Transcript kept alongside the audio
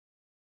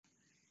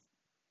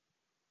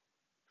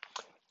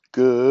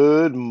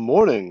Good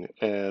morning,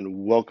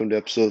 and welcome to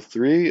episode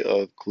 3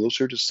 of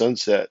Closer to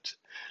Sunset.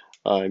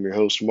 I'm your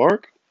host,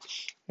 Mark,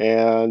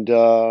 and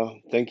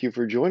thank you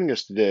for joining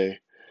us today.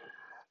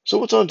 So,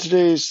 what's on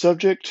today's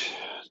subject?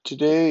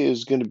 Today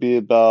is going to be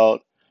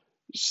about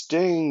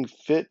staying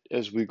fit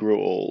as we grow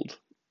old.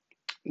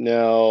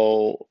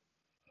 Now,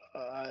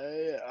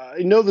 I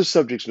know this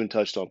subject's been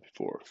touched on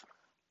before,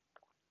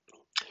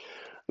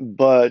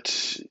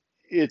 but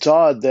it's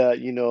odd that,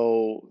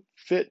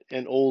 fit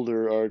and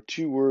older are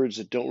two words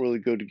that don't really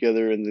go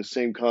together in the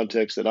same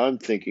context that I'm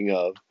thinking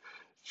of.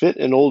 Fit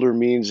and older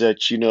means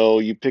that,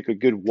 you pick a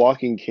good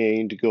walking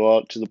cane to go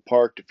out to the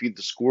park to feed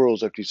the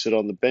squirrels after you sit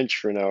on the bench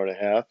for an hour and a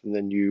half, and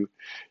then you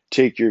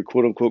take your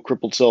quote unquote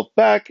crippled self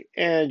back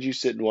and you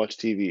sit and watch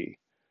TV.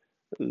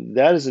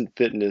 That isn't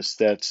fitness,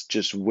 that's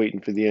just waiting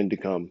for the end to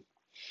come.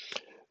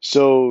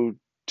 So,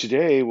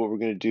 today, what we're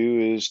going to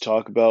do is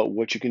talk about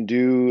what you can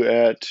do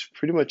at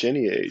pretty much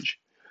any age.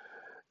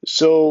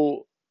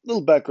 So, a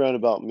little background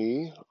about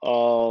me.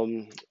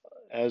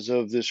 As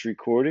of this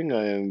recording,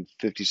 I am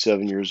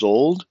 57 years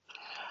old.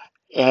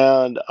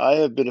 And I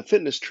have been a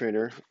fitness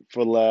trainer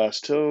for the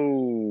last,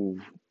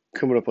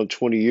 coming up on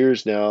 20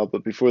 years now.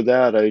 But before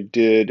that, I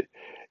did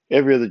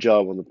every other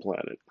job on the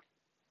planet.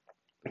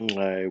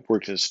 I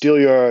worked in a steel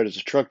yard as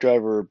a truck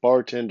driver,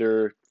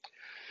 bartender,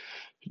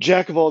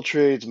 jack of all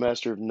trades,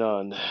 master of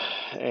none.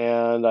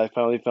 And I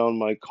finally found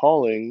my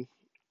calling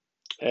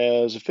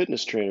as a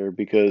fitness trainer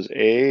because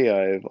A,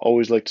 I've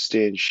always liked to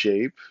stay in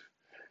shape,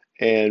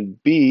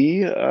 and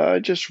B, I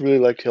just really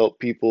like to help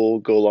people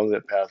go along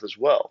that path as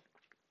well.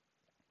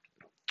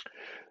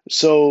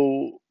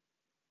 So,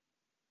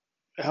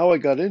 how I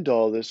got into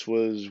all this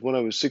was when I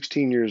was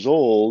 16 years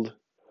old.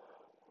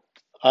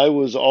 I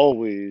was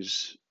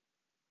always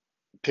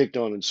picked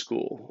on in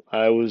school.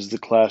 I was the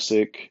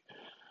classic,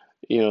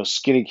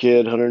 skinny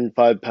kid,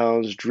 105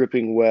 pounds,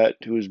 dripping wet,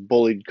 who was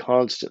bullied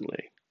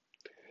constantly.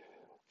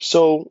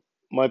 So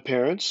my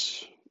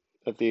parents,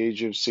 at the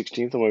age of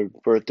 16th on my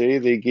birthday,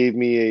 they gave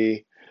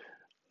me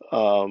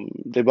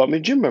they bought me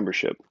a gym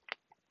membership.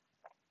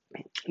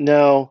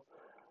 Now,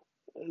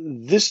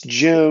 this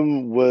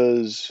gym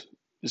was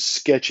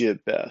sketchy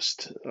at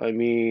best. I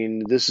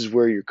mean, this is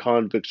where your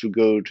convicts would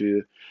go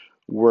to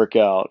work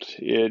out.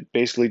 It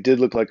basically did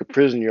look like a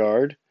prison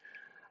yard.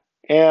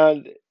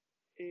 And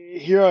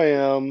here I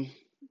am,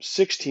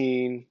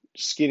 16,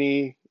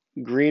 skinny,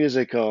 green as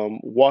I come,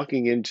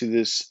 walking into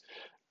this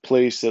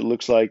place that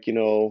looks like,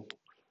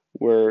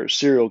 where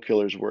serial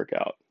killers work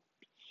out.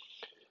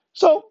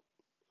 So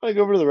I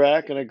go over to the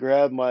rack and I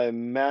grab my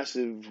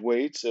massive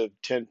weights of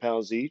 10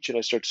 pounds each and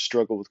I start to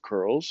struggle with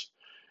curls.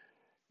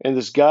 And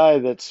this guy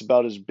that's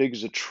about as big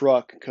as a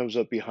truck comes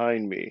up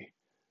behind me,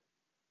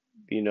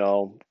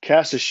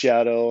 casts a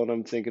shadow, and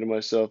I'm thinking to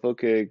myself,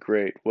 okay,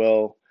 great.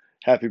 Well,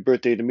 happy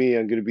birthday to me.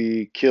 I'm going to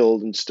be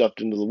killed and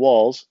stuffed into the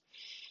walls.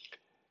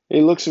 And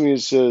he looks at me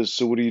and says,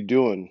 so what are you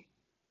doing?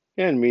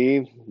 And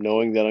me,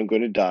 knowing that I'm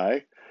going to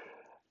die,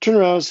 turn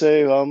around and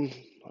say, I'm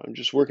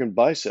just working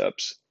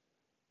biceps.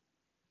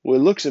 Well,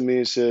 he looks at me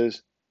and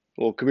says,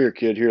 well, come here,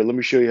 kid. Here, let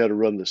me show you how to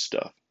run this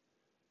stuff.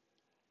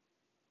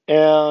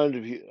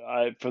 And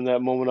from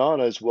that moment on,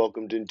 I was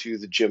welcomed into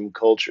the gym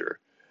culture.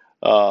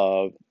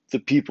 Uh, the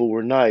people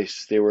were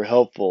nice, they were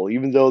helpful,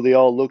 even though they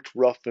all looked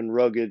rough and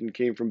rugged and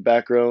came from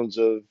backgrounds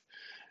of,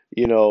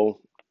 you know,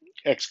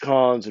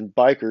 ex-cons and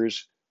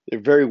bikers. They're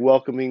very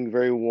welcoming,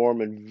 very warm,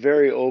 and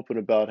very open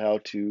about how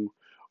to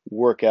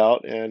work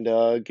out and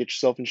get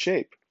yourself in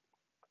shape.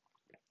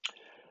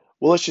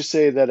 Well, let's just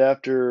say that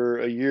after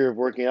a year of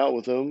working out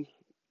with them,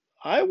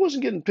 I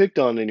wasn't getting picked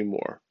on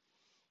anymore.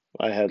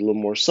 I had a little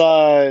more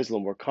size, a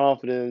little more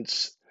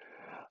confidence,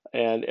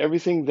 and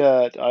everything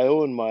that I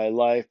owe in my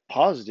life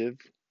positive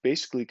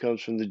basically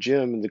comes from the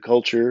gym and the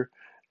culture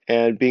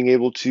and being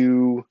able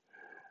to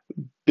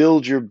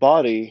build your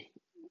body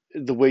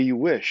the way you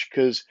wish.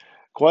 Because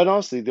quite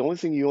honestly, the only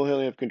thing you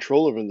only have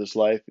control over in this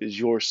life is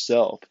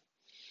yourself.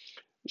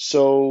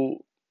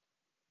 So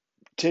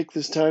take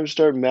this time to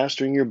start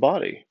mastering your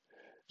body.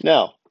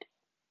 Now,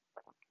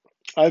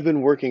 I've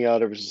been working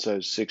out ever since I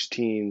was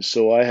 16,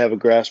 so I have a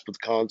grasp of the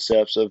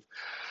concepts of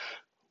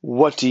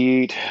what to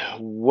eat,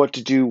 what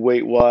to do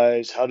weight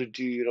wise, how to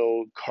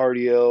do,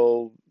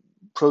 cardio,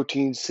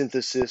 protein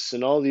synthesis,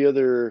 and all the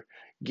other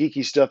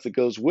geeky stuff that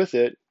goes with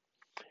it.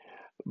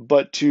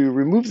 But to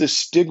remove the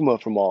stigma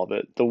from all of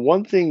it, the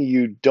one thing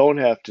you don't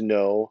have to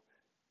know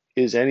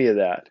is any of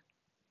that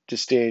to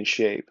stay in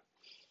shape.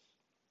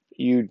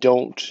 You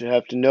don't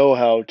have to know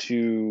how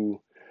to,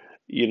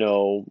 you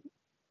know,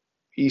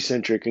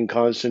 eccentric and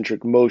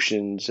concentric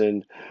motions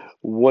and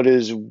what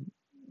is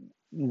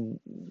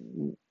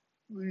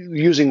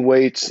using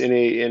weights in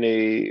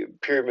a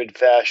pyramid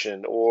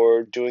fashion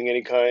or doing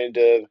any kind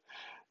of,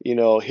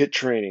 hit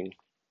training.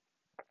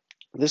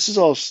 This is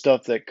all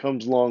stuff that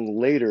comes along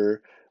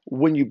later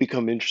when you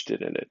become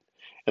interested in it.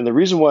 And the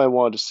reason why I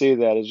wanted to say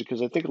that is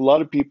because I think a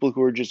lot of people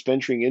who are just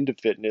venturing into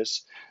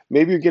fitness,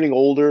 maybe you're getting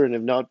older and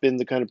have not been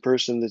the kind of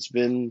person that's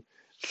been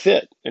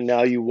fit, and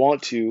now you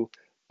want to,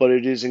 but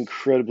it is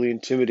incredibly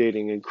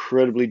intimidating,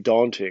 incredibly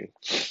daunting.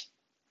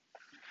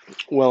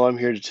 Well, I'm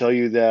here to tell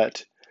you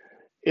that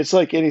it's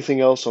like anything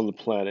else on the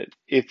planet.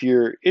 If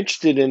you're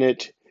interested in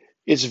it,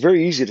 it's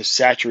very easy to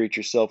saturate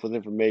yourself with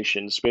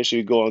information, especially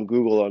if you go on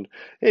Google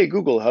hey,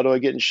 Google, how do I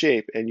get in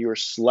shape? And you're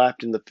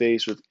slapped in the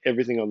face with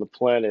everything on the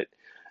planet,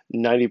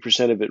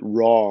 90% of it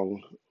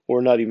wrong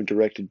or not even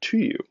directed to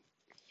you.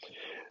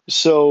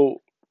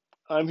 So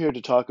I'm here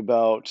to talk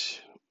about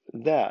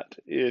that.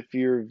 If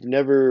you've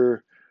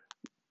never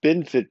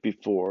been fit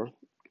before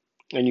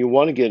and you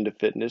want to get into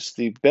fitness,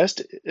 the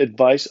best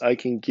advice I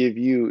can give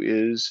you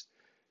is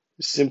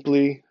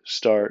simply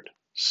start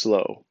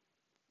slow.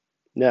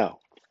 Now,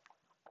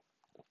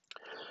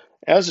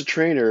 as a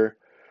trainer,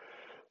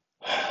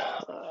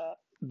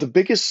 the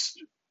biggest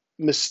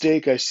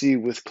mistake I see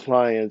with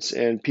clients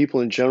and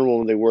people in general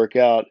when they work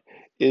out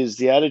is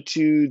the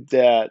attitude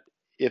that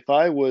if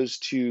I was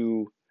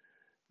to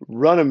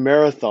run a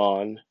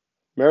marathon,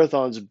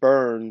 marathons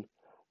burn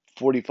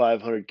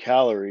 4,500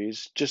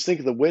 calories. Just think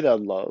of the weight I'd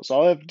lose.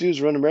 All I have to do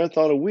is run a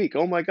marathon a week.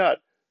 Oh my God.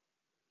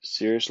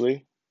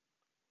 Seriously?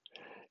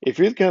 If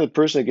you're the kind of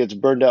person that gets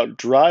burned out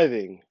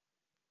driving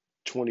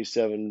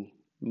 27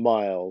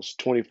 miles,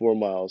 24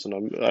 miles,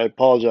 and I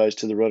apologize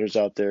to the runners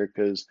out there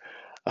because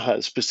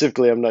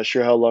specifically I'm not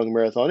sure how long a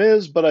marathon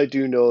is, but I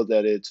do know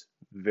that it's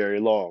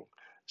very long.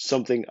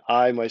 Something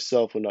I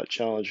myself will not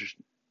challenge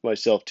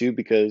myself to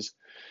because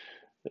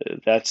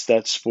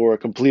that's for a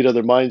complete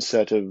other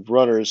mindset of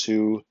runners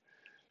who,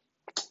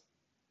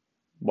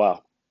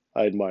 wow,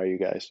 I admire you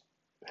guys.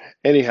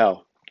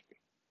 Anyhow,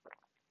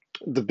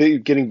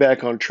 getting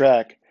back on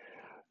track,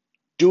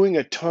 doing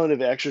a ton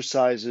of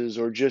exercises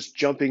or just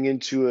jumping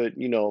into it,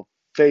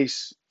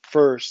 face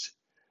first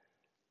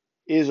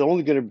is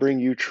only going to bring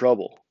you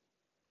trouble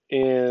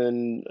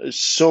in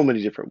so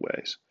many different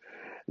ways.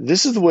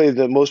 This is the way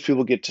that most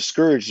people get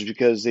discouraged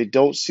because they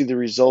don't see the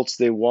results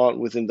they want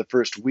within the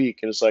first week.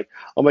 And it's like,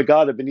 oh my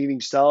God, I've been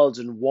eating salads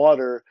and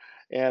water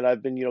and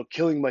I've been,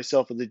 killing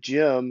myself at the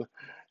gym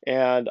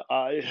and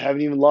I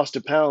haven't even lost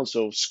a pound,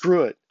 so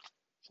screw it.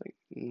 It's like,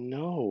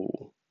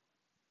 no,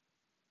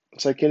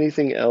 it's like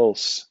anything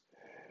else.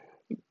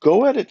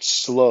 Go at it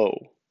slow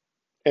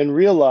and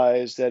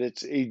realize that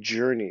it's a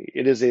journey.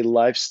 It is a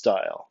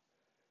lifestyle.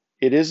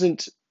 It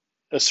isn't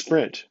a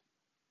sprint.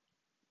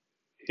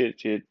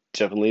 It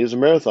definitely is a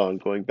marathon,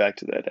 going back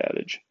to that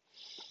adage.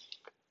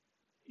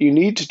 You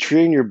need to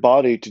train your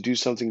body to do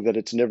something that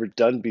it's never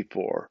done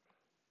before,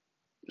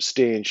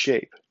 stay in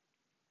shape.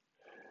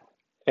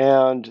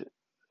 And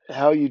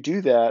how you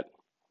do that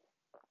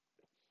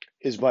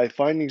is by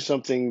finding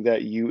something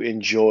that you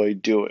enjoy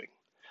doing.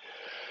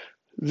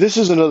 This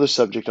is another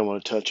subject I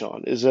want to touch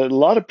on, is that a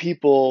lot of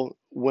people,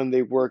 when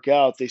they work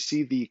out, they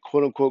see the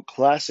quote unquote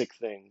classic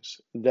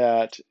things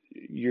that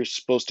you're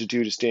supposed to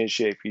do to stay in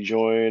shape. You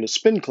join a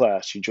spin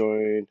class, you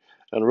join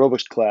an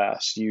aerobics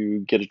class, you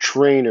get a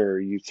trainer,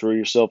 you throw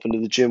yourself into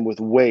the gym with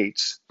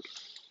weights.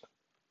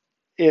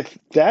 If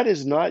that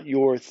is not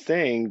your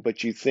thing,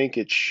 but you think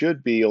it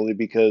should be only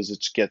because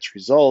it gets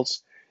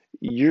results,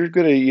 you're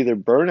going to either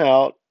burn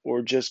out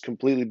or just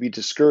completely be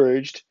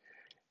discouraged.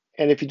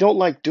 And if you don't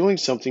like doing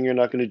something, you're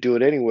not going to do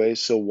it anyway,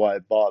 so why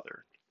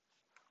bother?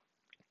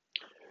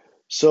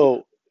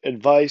 So,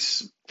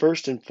 advice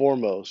first and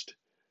foremost,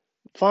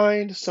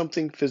 find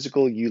something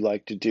physical you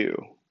like to do.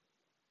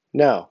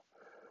 Now,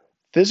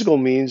 physical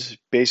means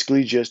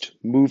basically just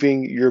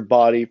moving your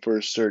body for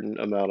a certain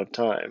amount of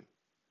time.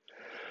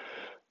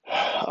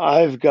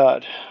 I've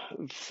got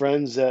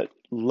friends that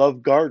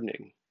love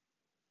gardening.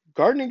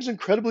 Gardening is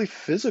incredibly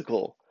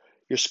physical.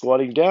 You're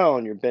squatting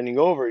down, you're bending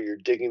over, you're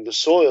digging the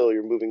soil,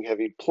 you're moving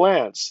heavy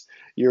plants,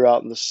 you're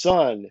out in the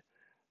sun.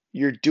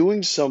 You're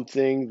doing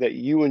something that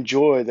you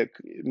enjoy that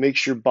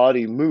makes your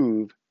body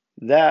move.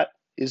 That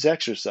is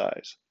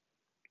exercise.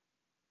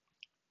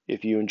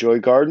 If you enjoy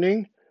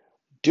gardening,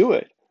 do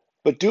it,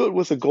 but do it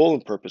with a goal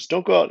and purpose.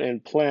 Don't go out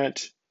and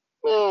plant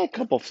a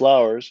couple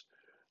flowers.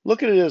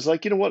 Look at it as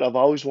like, you know what? I've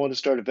always wanted to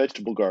start a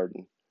vegetable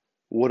garden.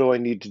 What do I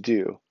need to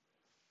do?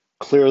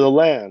 Clear the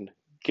land,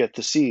 get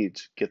the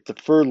seeds, get the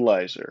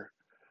fertilizer,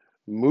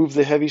 move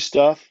the heavy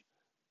stuff,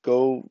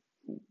 go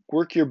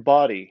work your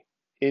body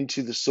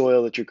into the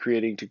soil that you're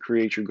creating to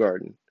create your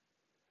garden.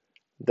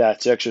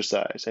 That's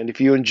exercise. And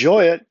if you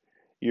enjoy it,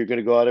 you're going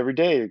to go out every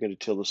day, you're going to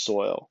till the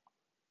soil,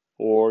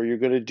 or you're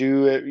going to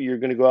do it, you're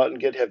going to go out and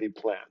get heavy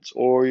plants,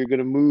 or you're going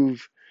to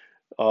move,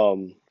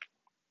 um,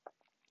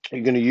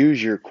 you're going to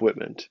use your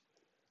equipment.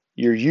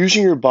 You're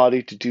using your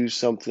body to do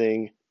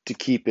something to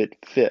keep it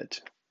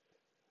fit.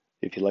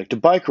 If you like to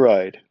bike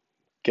ride,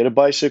 get a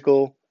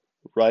bicycle,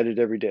 ride it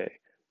every day.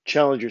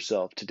 Challenge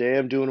yourself. Today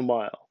I'm doing a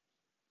mile.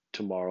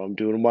 Tomorrow I'm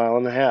doing a mile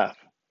and a half.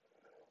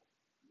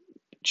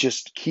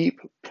 Just keep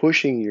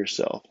pushing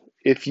yourself.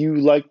 If you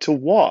like to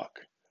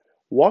walk,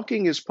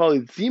 walking is probably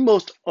the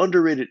most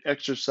underrated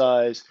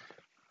exercise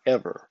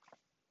ever.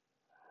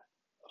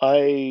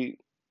 I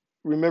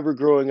remember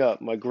growing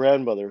up, my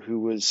grandmother, who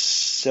was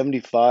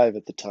 75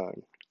 at the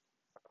time,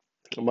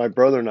 my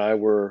brother and I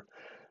were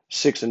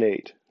 6 and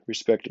 8,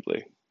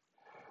 respectively.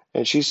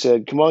 And she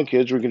said, "Come on,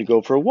 kids, we're going to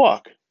go for a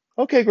walk."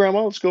 "Okay,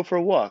 Grandma, let's go for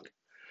a walk."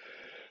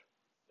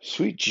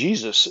 Sweet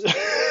Jesus.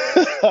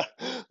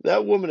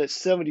 That woman at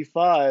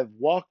 75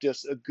 walked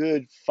us a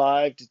good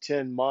 5 to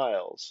 10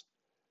 miles.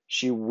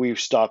 We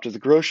stopped at the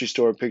grocery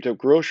store and picked up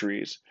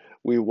groceries.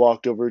 We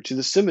walked over to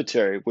the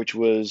cemetery, which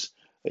was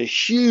a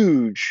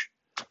huge,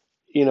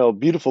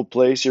 beautiful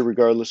place,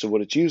 regardless of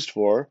what it's used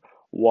for.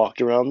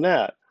 Walked around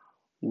that.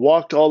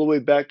 Walked all the way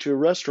back to a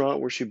restaurant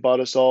where she bought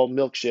us all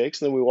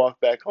milkshakes, and then we walked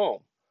back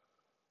home.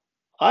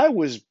 I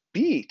was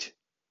beat.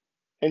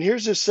 And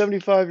here's this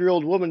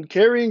 75-year-old woman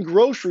carrying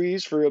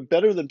groceries for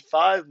better than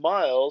 5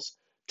 miles,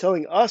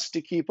 telling us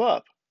to keep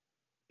up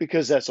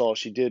because that's all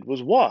she did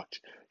was walked.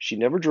 She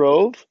never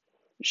drove.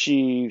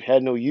 She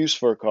had no use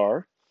for a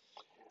car.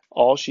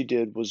 All she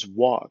did was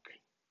walk.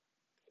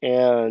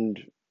 And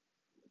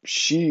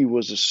she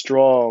was a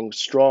strong,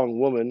 strong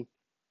woman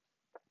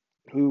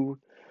who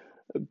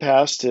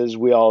passed as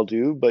we all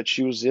do, but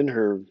she was in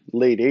her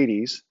late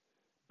 80s,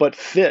 but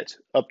fit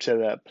up to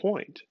that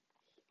point,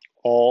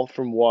 all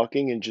from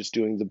walking and just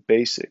doing the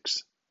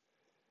basics.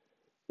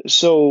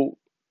 So,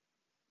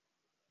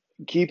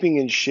 keeping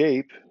in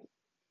shape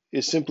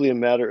is simply a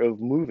matter of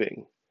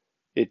moving.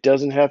 It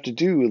doesn't have to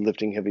do with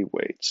lifting heavy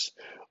weights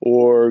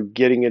or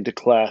getting into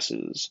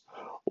classes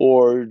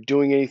or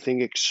doing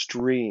anything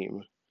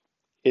extreme.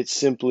 It's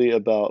simply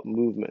about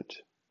movement.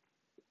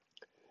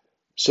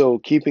 So,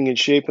 keeping in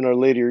shape in our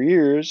later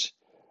years,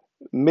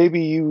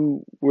 maybe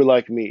you were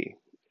like me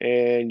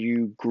and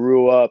you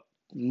grew up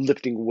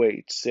lifting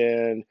weights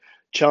and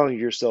challenging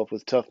yourself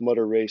with Tough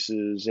Mudder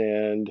races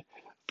and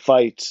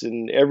fights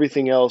and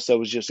everything else that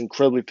was just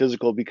incredibly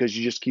physical because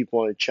you just keep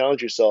wanting to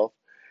challenge yourself.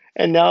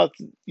 And now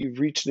you've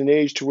reached an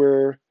age to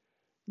where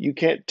you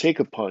can't take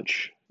a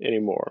punch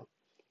anymore,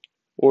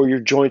 or your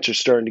joints are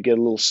starting to get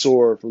a little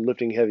sore from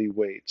lifting heavy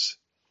weights.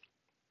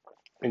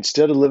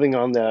 Instead of living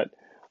on that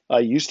I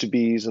used to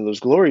be's and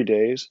those glory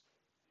days,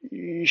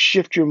 you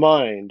shift your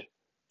mind.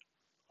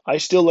 I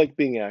still like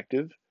being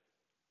active,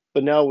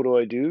 but now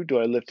what do? Do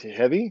I lift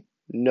heavy?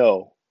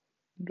 No.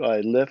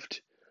 I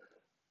lift,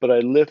 but I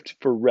lift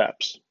for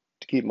reps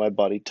to keep my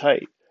body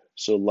tight.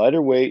 So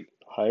lighter weight,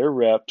 higher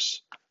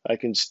reps, I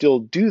can still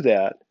do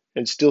that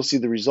and still see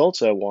the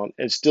results I want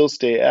and still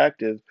stay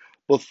active,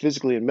 both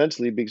physically and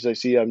mentally, because I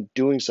see I'm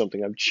doing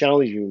something, I'm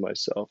challenging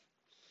myself.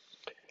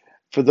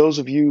 For those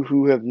of you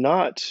who have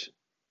not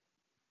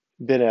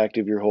been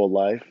active your whole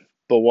life,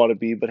 but want to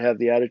be, but have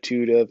the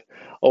attitude of,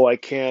 oh, I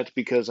can't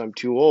because I'm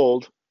too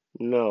old,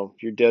 no,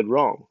 you're dead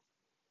wrong.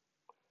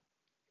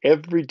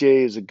 Every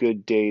day is a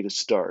good day to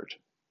start.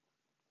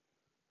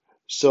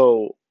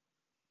 So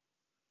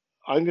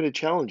I'm going to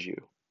challenge you.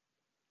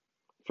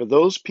 For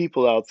those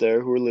people out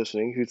there who are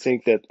listening who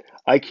think that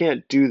I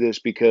can't do this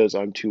because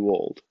I'm too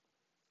old,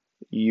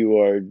 you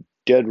are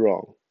dead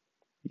wrong.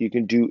 You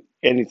can do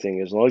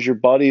anything. As long as your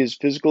body is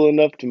physical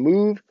enough to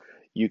move,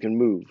 you can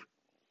move.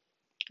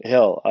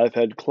 Hell, I've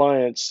had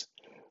clients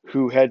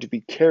who had to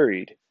be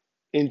carried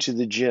into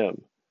the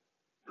gym,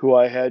 who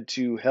I had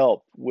to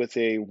help with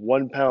a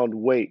 1 pound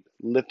weight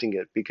lifting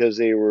it because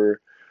they were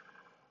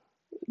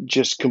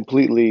just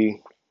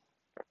completely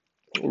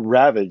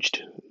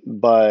ravaged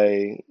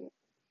by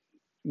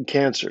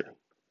cancer,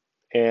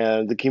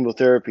 and the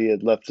chemotherapy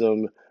had left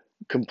them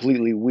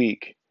completely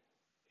weak.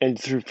 And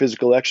through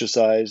physical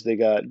exercise, they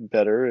got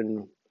better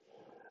and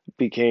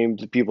became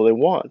the people they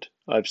want.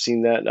 I've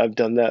seen that. I've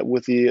done that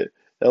with the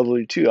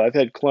elderly too. I've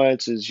had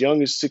clients as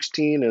young as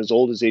 16, as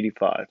old as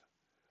 85.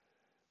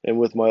 And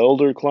with my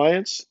older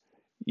clients,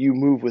 you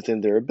move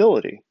within their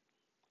ability.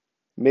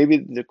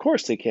 Maybe, of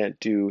course, they can't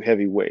do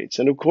heavy weights,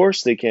 and of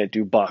course, they can't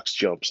do box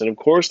jumps, and of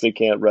course, they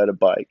can't ride a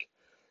bike,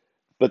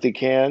 but they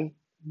can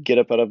get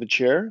up out of a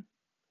chair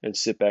and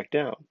sit back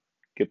down.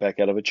 Get back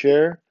out of a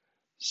chair,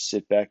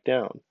 sit back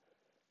down.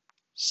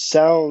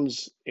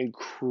 Sounds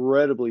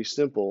incredibly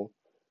simple,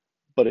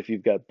 but if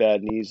you've got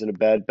bad knees and a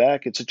bad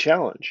back, it's a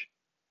challenge.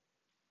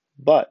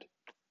 But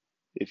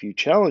if you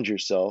challenge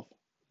yourself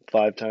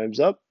 5 times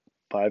up,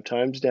 5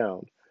 times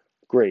down,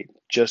 great.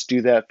 Just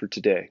do that for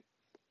today.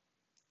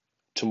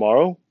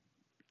 Tomorrow,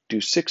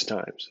 do 6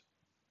 times.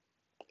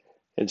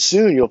 And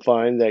soon you'll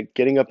find that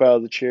getting up out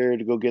of the chair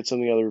to go get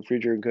something out of the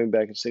refrigerator and coming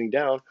back and sitting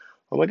down,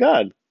 oh my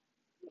God,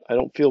 I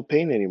don't feel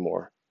pain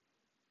anymore.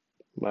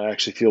 I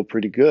actually feel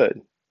pretty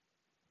good.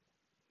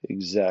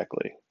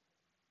 Exactly.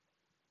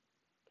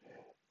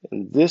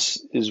 And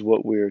this is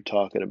what we're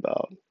talking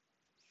about.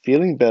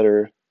 Feeling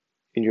better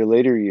in your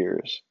later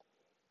years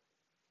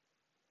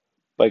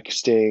by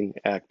staying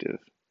active.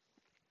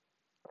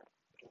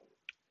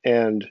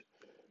 And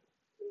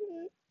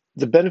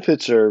the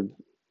benefits are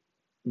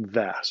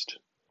vast.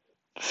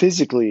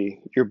 Physically,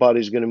 your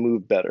body's going to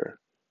move better.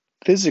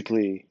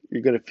 Physically,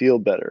 you're going to feel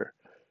better.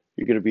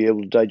 You're going to be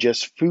able to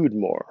digest food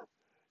more.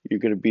 You're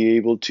going to be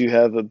able to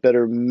have a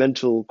better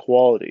mental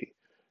quality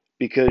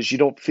because you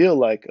don't feel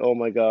like, oh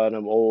my God,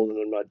 I'm old and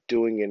I'm not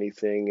doing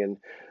anything and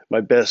my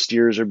best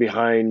years are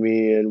behind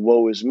me and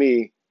woe is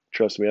me.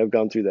 Trust me, I've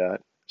gone through that,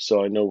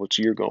 so I know what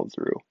you're going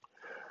through.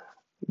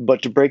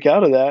 But to break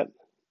out of that,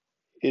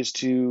 is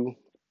to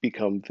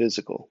become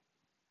physical.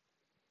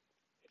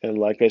 And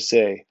like I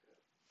say,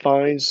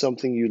 find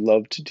something you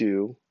love to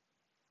do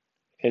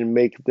and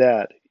make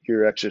that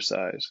your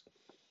exercise.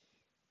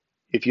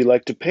 If you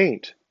like to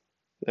paint,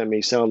 that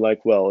may sound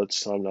like, well,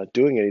 I'm not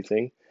doing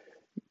anything.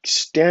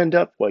 Stand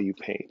up while you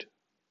paint.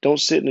 Don't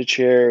sit in a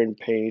chair and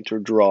paint or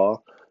draw.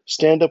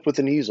 Stand up with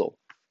an easel.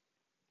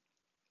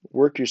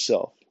 Work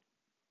yourself.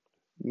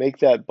 Make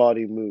that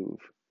body move.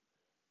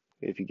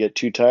 If you get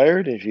too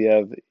tired, if you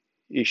have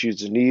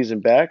issues with knees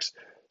and backs,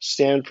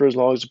 stand for as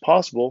long as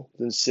possible,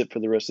 then sit for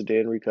the rest of the day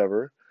and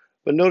recover.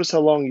 But notice how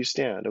long you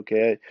stand,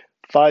 okay?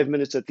 5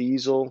 minutes at the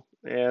easel,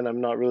 and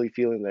I'm not really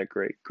feeling that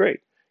great. Great.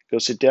 Go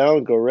sit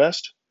down, go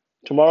rest.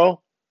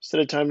 Tomorrow, set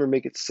a timer,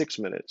 make it 6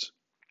 minutes.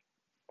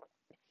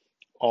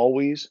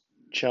 Always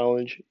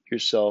challenge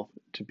yourself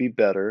to be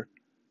better,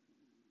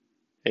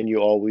 and you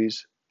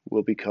always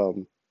will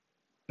become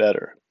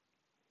better.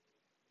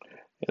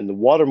 And the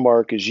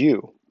watermark is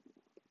you.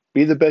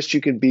 Be the best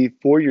you can be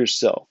for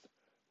yourself,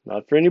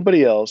 not for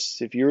anybody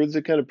else. If you're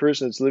the kind of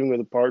person that's living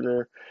with a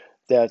partner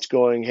that's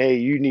going, hey,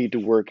 you need to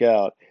work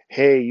out.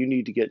 Hey, you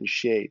need to get in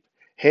shape.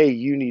 Hey,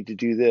 you need to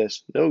do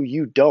this. No,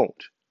 you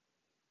don't.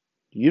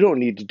 You don't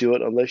need to do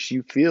it unless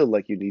you feel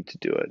like you need to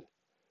do it.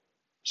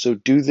 So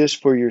do this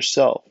for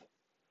yourself.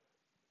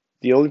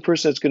 The only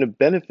person that's going to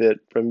benefit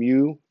from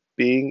you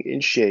being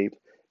in shape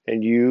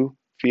and you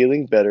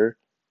feeling better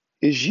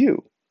is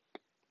you.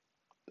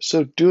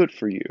 So do it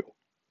for you.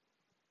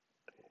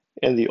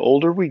 And the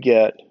older we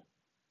get,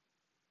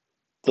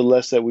 the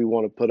less that we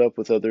want to put up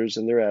with others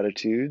and their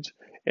attitudes,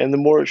 and the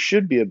more it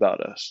should be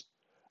about us.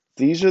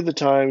 These are the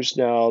times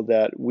now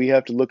that we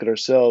have to look at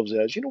ourselves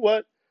as, you know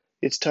what?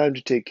 It's time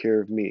to take care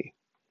of me.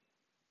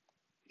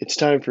 It's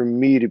time for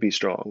me to be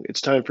strong.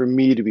 It's time for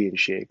me to be in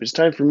shape. It's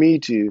time for me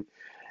to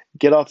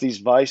get off these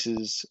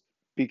vices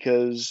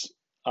because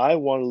I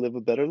want to live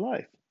a better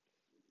life.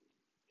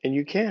 And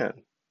you can,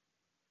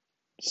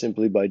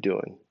 simply by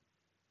doing.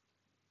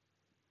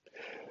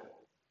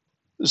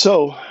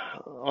 So,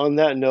 on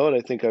that note,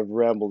 I think I've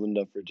rambled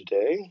enough for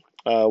today.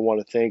 I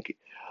want to thank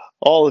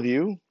all of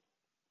you,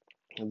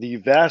 the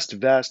vast,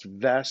 vast,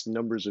 vast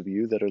numbers of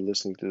you that are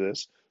listening to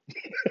this.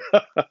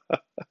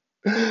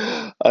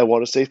 I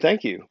want to say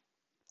thank you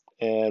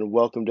and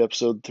welcome to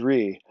episode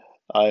 3.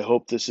 I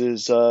hope this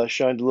has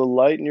shined a little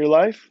light in your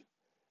life,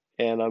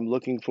 and I'm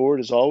looking forward,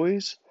 as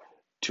always,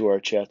 to our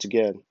chats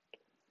again.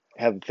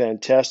 Have a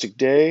fantastic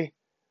day.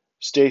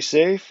 Stay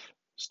safe,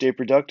 stay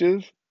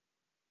productive,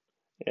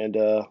 and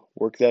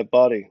work that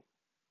body.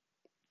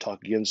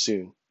 Talk again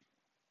soon.